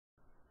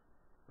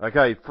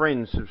Okay,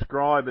 friends,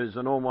 subscribers,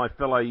 and all my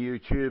fellow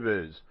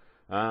YouTubers,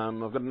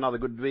 I've got another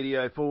good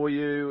video for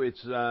you.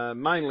 It's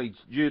mainly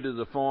due to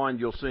the find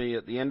you'll see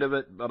at the end of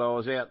it, but I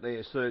was out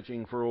there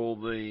searching for all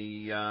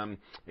the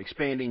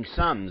expanding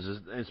suns.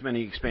 As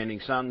many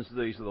expanding suns.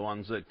 These are the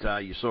ones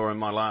that you saw in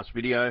my last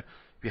video.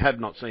 If you have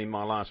not seen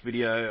my last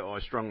video, I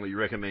strongly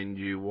recommend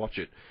you watch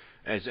it,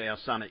 as our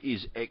sun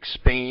is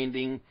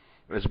expanding,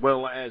 as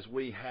well as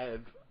we have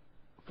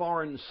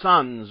foreign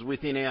suns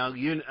within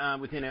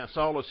our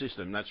solar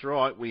system. That's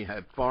right, we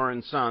have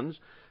foreign suns,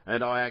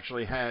 and I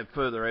actually have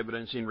further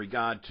evidence in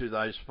regard to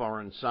those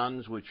foreign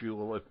suns, which you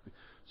will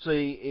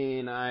see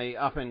in a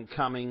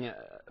up-and-coming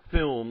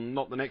film,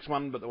 not the next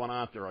one, but the one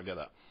after, I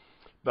gather.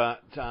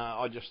 But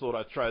I just thought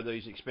I'd throw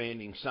these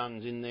expanding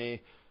suns in there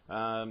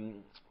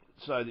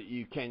so that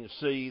you can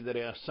see that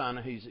our sun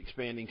is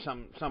expanding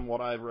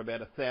somewhat over about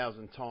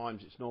 1,000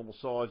 times its normal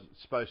size.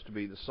 It's supposed to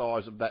be the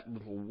size of that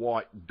little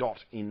white dot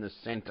in the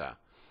centre.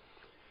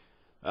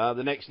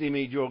 The next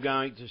image you're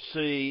going to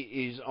see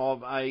is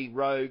of a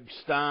rogue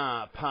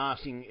star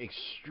passing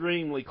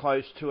extremely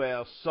close to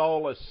our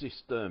solar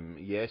system.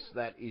 Yes,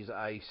 that is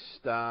a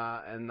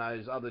star, and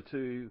those other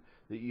two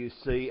that you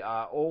see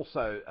are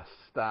also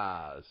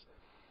stars.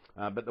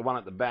 But the one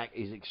at the back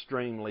is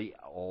extremely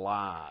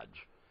large.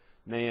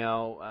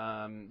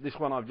 Now, this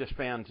one I've just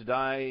found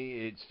today,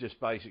 it's just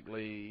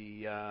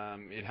basically,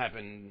 it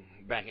happened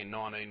back in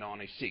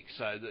 1996,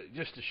 so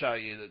just to show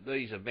you that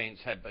these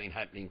events have been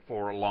happening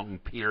for a long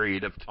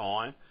period of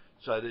time,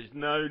 so there's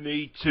no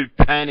need to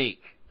panic.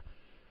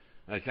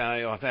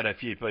 Okay, I've had a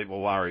few people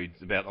worried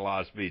about the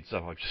last vid, so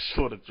I've just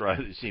sort of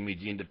thrown this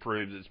image in to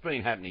prove that it's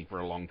been happening for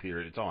a long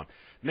period of time.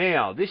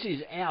 Now, this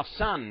is our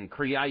sun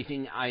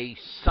creating a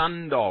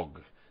sundog.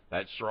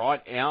 That's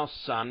right, our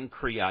sun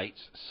creates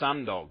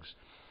sundogs.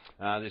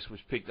 This was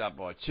picked up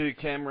by two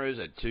cameras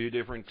at two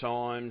different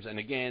times, and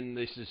again,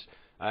 this is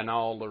an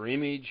older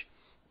image,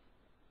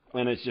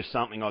 and it's just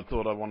something I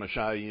thought I'd want to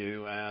show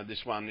you.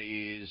 This one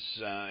is,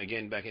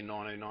 again, back in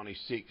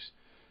 1996,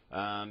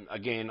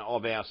 again,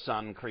 of our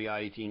sun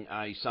creating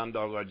a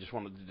sundog. I just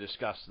wanted to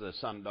discuss the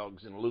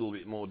sundogs in a little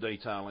bit more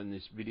detail in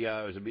this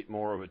video as a bit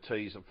more of a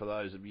teaser for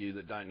those of you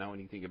that don't know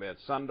anything about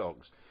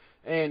sundogs,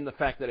 and the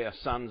fact that our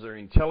suns are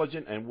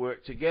intelligent and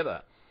work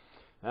together,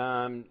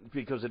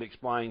 because it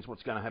explains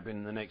what's going to happen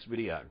in the next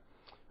video.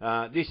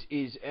 This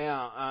is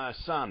our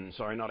sun,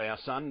 sorry, not our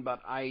sun, but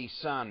a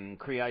sun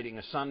creating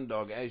a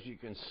sundog. As you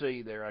can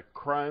see, there are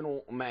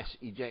coronal mass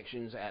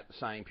ejections at the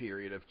same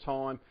period of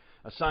time.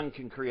 A sun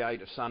can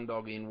create a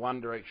sundog in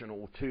one direction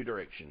or two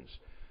directions.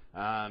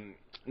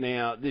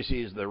 Now, this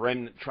is the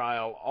remnant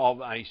trail of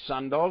a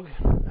sundog.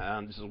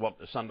 This is what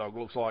the sundog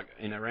looks like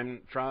in a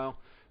remnant trail,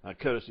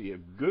 courtesy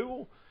of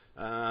Google.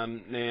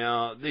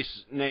 Now,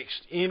 this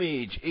next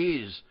image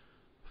is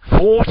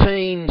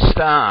 14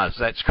 stars.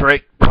 That's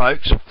correct,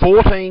 folks.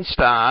 14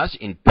 stars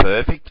in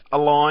perfect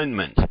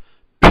alignment.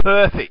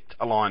 Perfect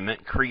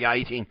alignment,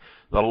 creating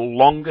the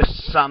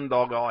longest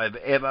sundog I've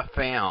ever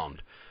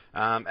found.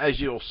 As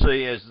you'll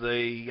see as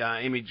the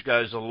image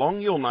goes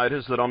along, you'll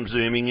notice that I'm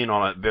zooming in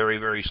on it very,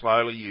 very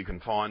slowly. You can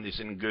find this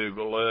in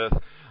Google Earth.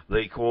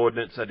 The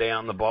coordinates are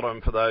down the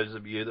bottom for those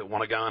of you that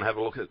want to go and have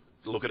a look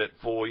at it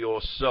for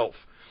yourself.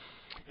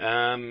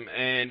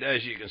 And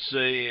as you can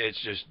see, it's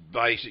just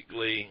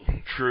basically,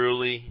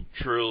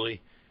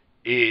 truly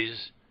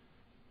is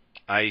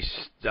a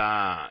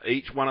star.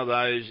 Each one of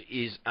those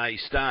is a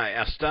star.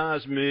 Our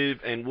stars move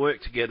and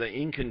work together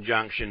in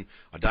conjunction.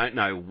 I don't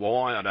know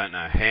why, I don't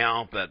know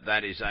how, but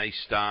that is a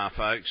star,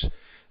 folks.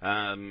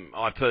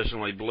 I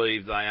personally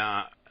believe they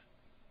are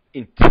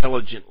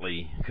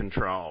intelligently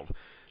controlled.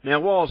 Now,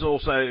 while I was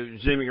also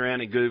zooming around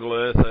in Google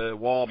Earth a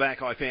while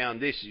back, I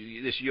found this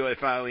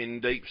UFO in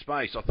deep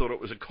space. I thought it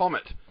was a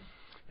comet.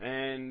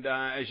 And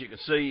as you can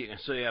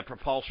see our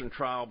propulsion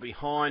trail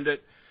behind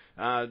it.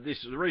 The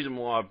reason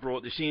why I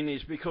brought this in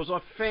is because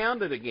I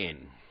found it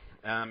again.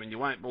 And you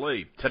won't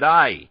believe.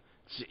 Today.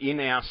 It's in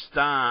our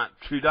star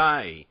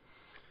today.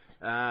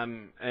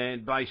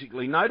 And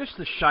basically, notice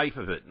the shape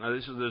of it. Now,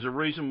 there's a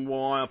reason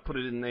why I put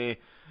it in there.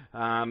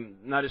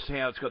 Notice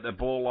how it's got that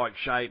ball-like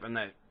shape and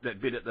that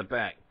bit at the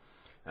back.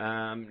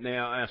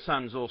 Now, our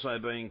sun's also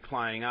been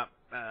playing up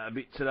a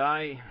bit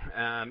today.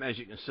 As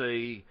you can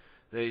see,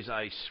 there's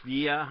a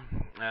sphere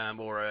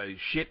or a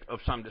ship of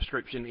some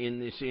description in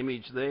this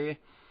image there.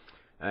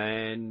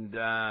 And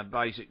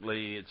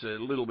basically, it's a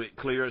little bit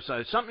clearer.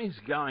 So something's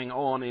going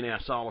on in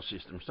our solar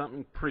system,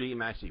 something pretty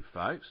massive,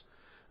 folks.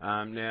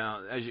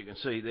 Now, as you can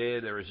see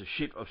there is a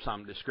ship of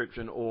some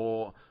description,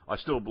 or I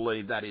still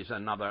believe that is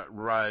another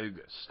rogue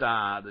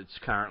star that's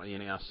currently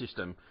in our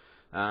system.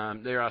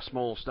 There are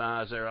small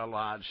stars, there are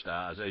large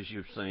stars, as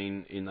you've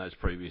seen in those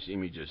previous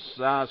images.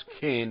 Stars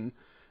can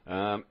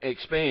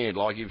expand,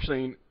 like you've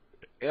seen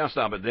our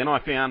star, but then I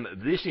found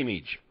this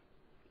image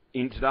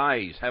in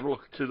today's. Have a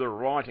look to the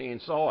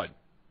right-hand side.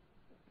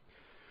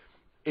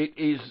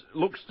 It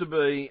looks to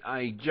be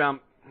a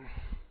jump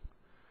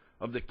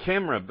of the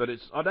camera, but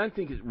I don't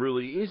think it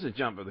really is a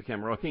jump of the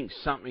camera. I think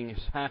something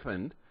has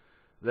happened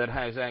that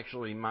has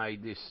actually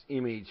made this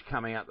image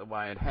come out the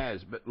way it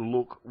has, but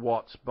look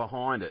what's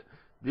behind it.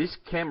 This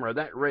camera,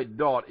 that red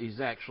dot, is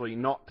actually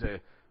not to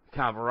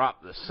cover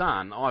up the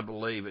sun. I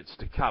believe it's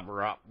to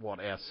cover up what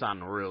our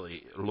sun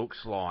really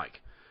looks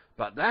like.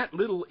 But that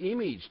little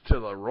image to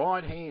the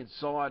right-hand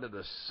side of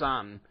the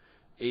sun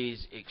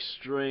is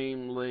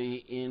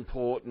extremely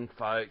important,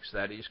 folks.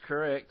 That is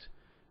correct.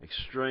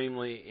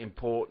 Extremely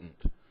important.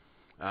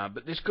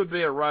 But this could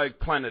be a rogue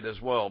planet as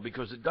well,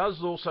 because it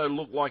does also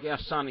look like our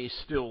sun is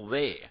still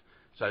there.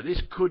 So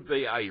this could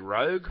be a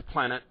rogue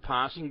planet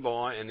passing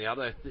by, and the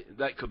other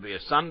that could be a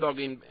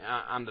sundog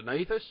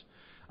underneath us,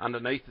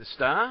 underneath the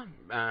star,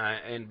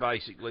 and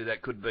basically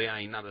that could be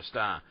another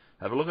star.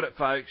 Have a look at it,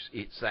 folks.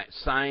 It's that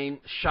same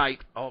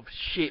shape of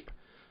ship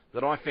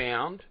that I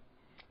found,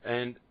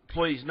 and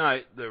please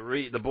note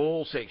the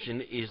ball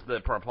section is the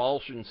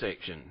propulsion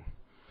section.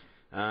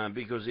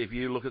 Because if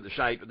you look at the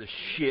shape of the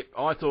ship,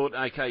 I thought,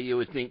 okay, you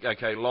would think,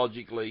 okay,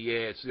 logically,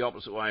 yeah, it's the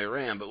opposite way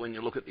around. But when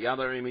you look at the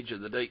other image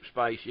of the deep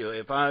space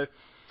UFO,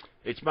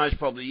 it's most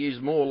probably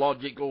is more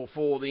logical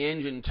for the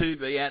engine to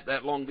be at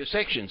that longer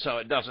section, so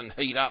it doesn't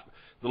heat up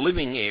the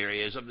living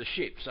areas of the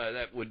ship. So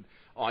that would,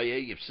 i.e.,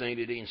 you've seen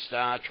it in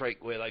Star Trek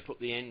where they put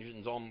the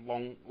engines on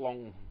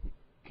long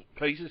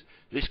pieces.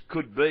 This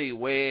could be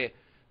where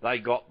they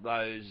got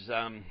those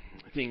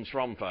things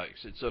from,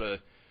 folks. It's sort of,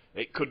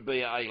 it could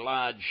be a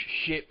large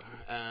ship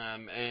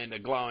and a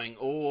glowing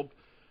orb,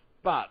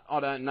 but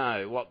I don't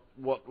know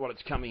what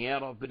it's coming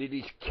out of, but it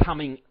is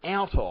coming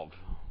out of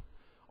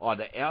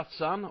either our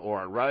sun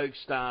or a rogue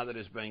star that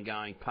has been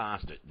going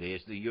past it.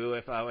 There's the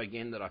UFO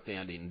again that I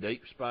found in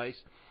deep space,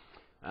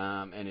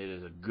 and it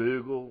is a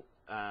Google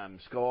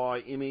sky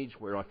image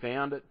where I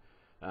found it.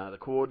 The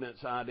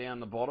coordinates are down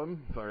the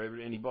bottom for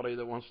anybody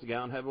that wants to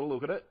go and have a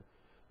look at it.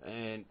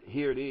 And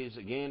here it is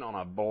again on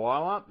a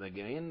blow up.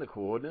 Again, the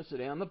coordinates are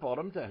down the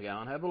bottom to go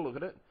and have a look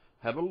at it.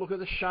 Have a look at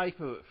the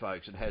shape of it,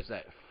 folks. It has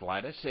that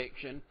flatter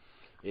section.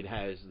 It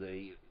has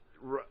the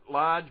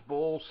large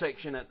ball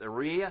section at the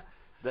rear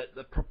that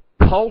the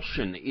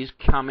propulsion is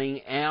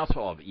coming out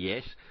of.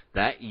 Yes,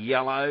 that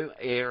yellow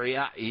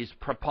area is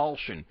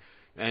propulsion.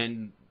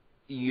 And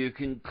you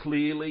can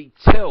clearly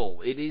tell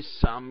it is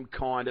some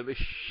kind of a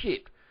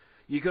ship.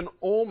 You can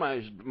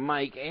almost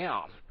make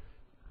out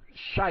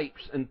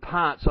shapes and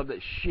parts of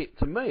that ship.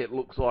 To me it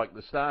looks like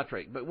the Star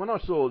Trek, but when I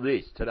saw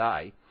this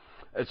today,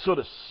 it sort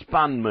of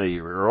spun me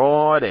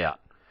right out.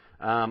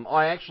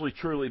 I actually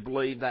truly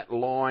believe that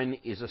line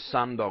is a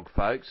sundog,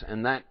 folks,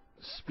 and that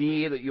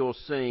sphere that you're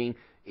seeing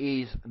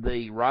is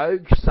the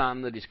rogue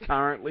sun that is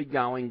currently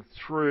going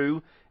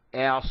through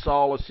our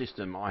solar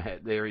system.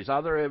 There is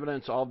other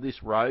evidence of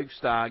this rogue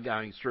star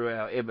going through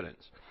our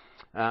evidence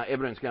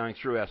going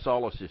through our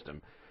solar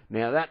system.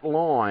 Now that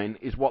line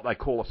is what they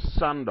call a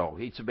sundog.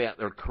 It's about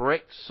the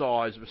correct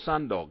size of a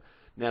sundog.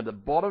 Now the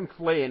bottom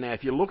flare, now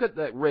if you look at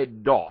that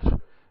red dot,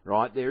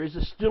 right, there is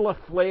still a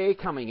flare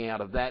coming out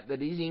of that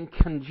is in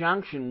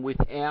conjunction with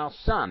our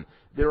sun.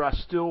 There are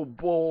still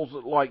balls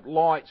like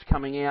lights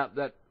coming out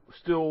that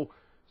still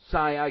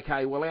say,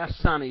 okay, well our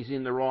sun is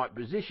in the right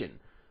position.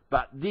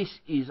 But this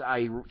is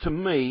to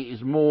me,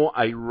 is more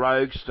a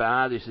rogue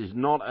star. This is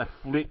not a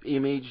flip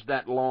image,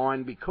 that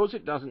line, because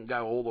it doesn't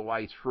go all the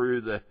way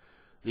through the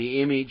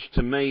image.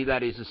 To me,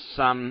 that is a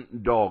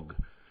sundog.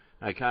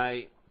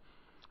 Okay?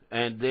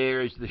 And there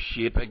is the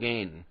ship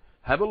again.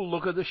 Have a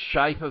look at the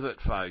shape of it,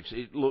 folks.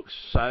 It looks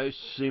so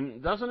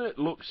doesn't it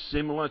look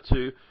similar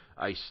to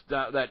a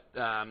star,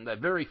 that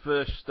very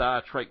first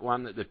Star Trek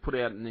one that they put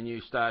out in the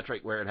new Star Trek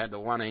where it had the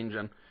one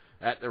engine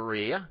at the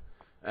rear?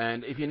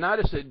 And if you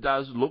notice, it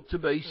does look to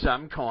be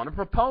some kind of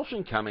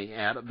propulsion coming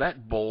out of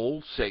that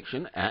ball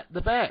section at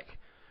the back.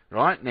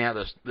 Right?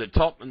 Now, the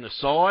top and the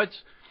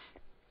sides,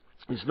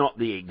 it's not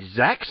the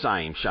exact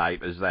same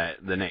shape as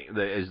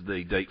as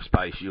the deep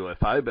space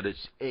UFO, but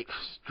it's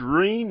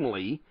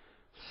extremely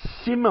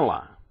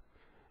similar.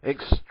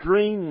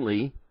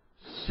 Extremely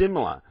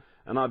similar.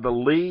 And I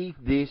believe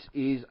this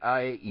is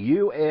a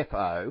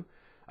UFO,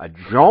 a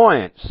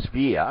giant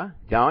sphere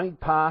going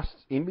past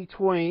in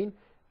between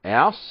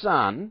our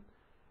sun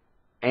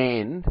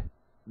and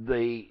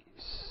the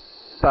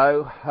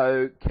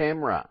SOHO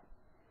camera.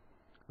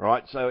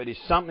 Right, so it is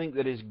something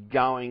that is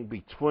going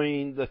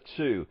between the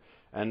two,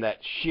 and that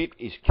ship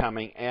is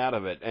coming out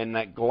of it, and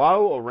that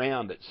glow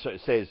around it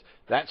says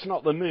that's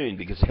not the moon,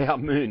 because our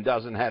moon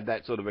doesn't have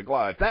that sort of a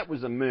glow. If that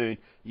was the moon,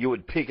 you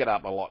would pick it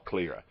up a lot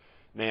clearer.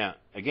 Now,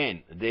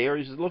 again,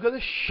 look at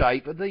the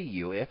shape of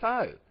the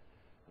UFO.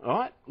 All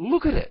right,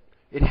 look at it.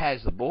 It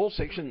has the ball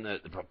section, the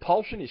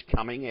propulsion is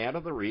coming out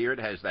of the rear. It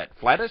has that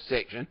flatter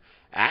section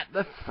at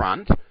the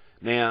front.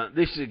 Now,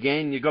 this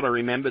again, you've got to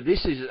remember,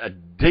 this is a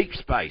deep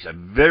space, a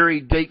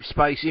very deep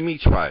space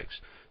image, folks.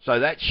 So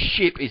that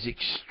ship is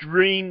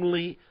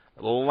extremely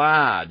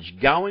large.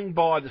 Going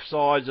by the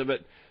size of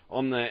it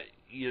on the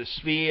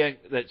sphere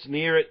that's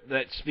near it,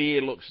 that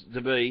sphere looks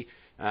to be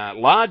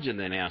larger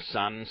than our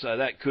sun. So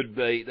that could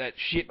be, that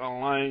ship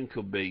alone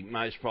could be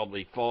most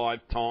probably 5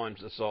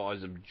 times the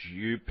size of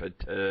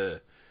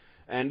Jupiter.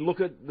 And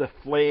look at the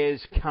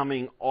flares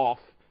coming off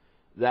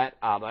that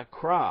other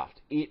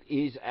craft. It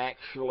is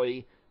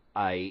actually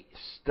a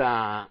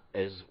star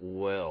as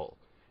well.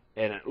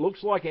 And it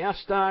looks like our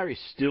star is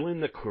still in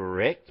the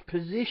correct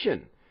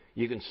position.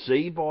 You can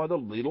see by the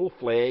little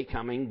flare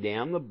coming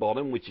down the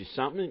bottom, which is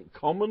something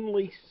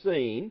commonly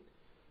seen,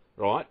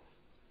 right,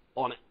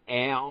 on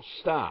our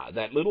star.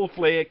 That little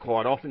flare,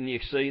 quite often you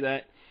see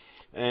that.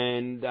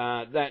 And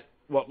that,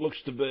 what looks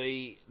to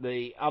be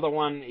the other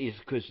one, is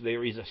because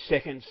there is a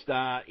second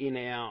star in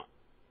our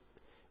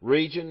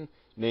region.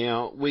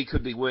 Now,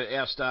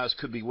 our stars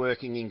could be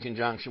working in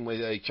conjunction with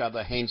each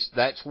other, hence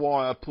that's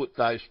why I put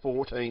those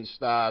 14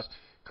 stars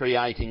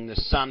creating the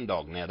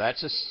sundog. Now,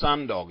 that's a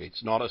sundog,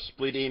 it's not a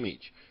split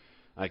image.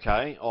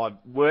 Okay, I've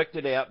worked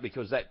it out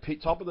because that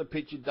top of the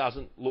picture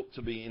doesn't look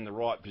to be in the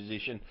right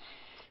position,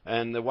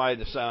 and the way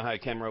the Soho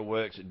camera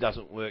works, it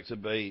doesn't work to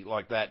be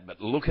like that. But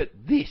look at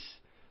this.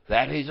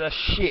 That is a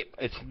ship.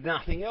 It's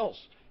nothing else.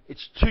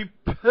 It's too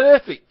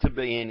perfect to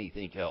be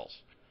anything else.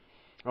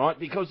 Right,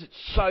 because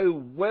it's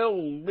so well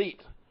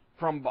lit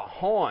from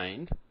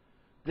behind,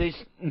 there's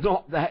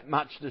not that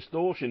much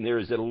distortion. There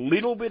is a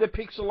little bit of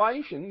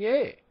pixelation,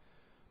 yeah.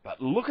 But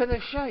look at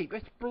the shape.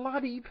 It's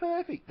bloody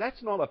perfect.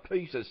 That's not a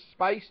piece of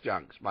space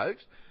junk,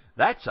 folks.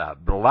 That's a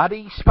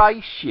bloody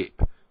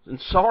spaceship. And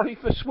sorry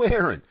for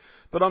swearing,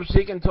 but I'm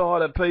sick and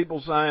tired of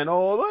people saying,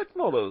 oh, that's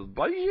not a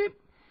spaceship.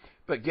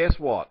 But guess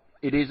what?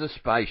 It is a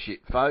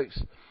spaceship,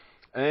 folks.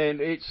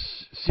 And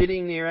it's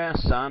sitting near our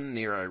sun,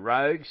 near a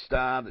rogue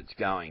star that's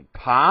going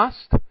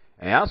past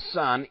our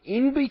sun,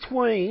 in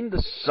between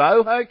the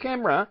Soho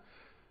camera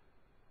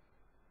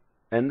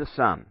and the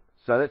sun.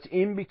 So that's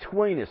in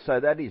between us. So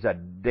that is a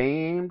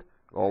damned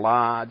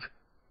large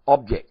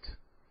object.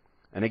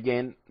 And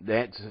again,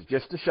 that's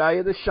just to show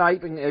you the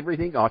shape and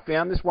everything. I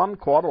found this one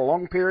quite a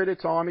long period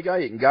of time ago.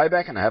 You can go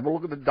back and have a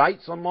look at the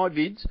dates on my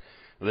vids.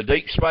 The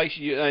Deep Space,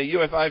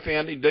 UFO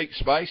found in Deep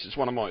Space. It's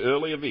one of my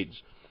earlier vids.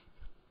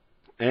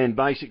 And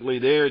basically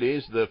there it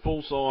is, the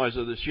full size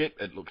of the ship.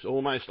 It looks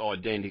almost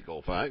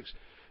identical, folks.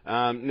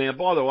 Now,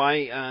 by the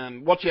way,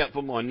 watch out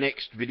for my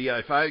next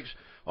video, folks.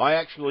 I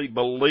actually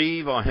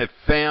believe I have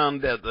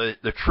found out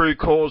the true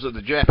cause of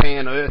the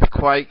Japan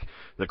earthquake,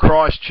 the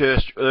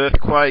Christchurch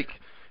earthquake,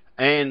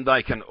 and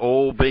they can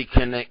all be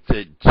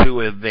connected to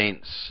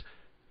events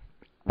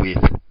with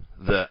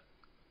the...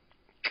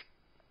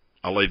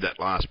 I'll leave that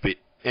last bit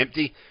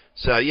empty.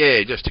 So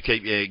yeah, just to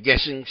keep you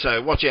guessing.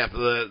 So watch out for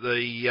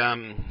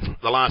the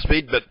last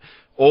vid. But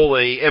all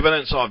the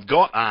evidence I've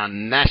got are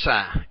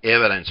NASA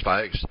evidence,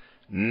 folks.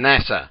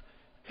 NASA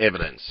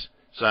evidence.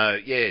 So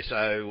yeah.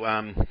 So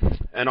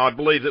and I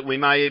believe that we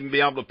may even be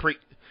able to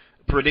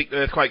predict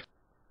earthquakes.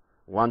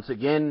 Once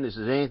again, this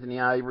is Anthony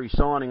Avery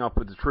signing off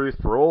with the truth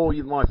for all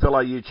my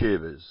fellow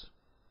YouTubers.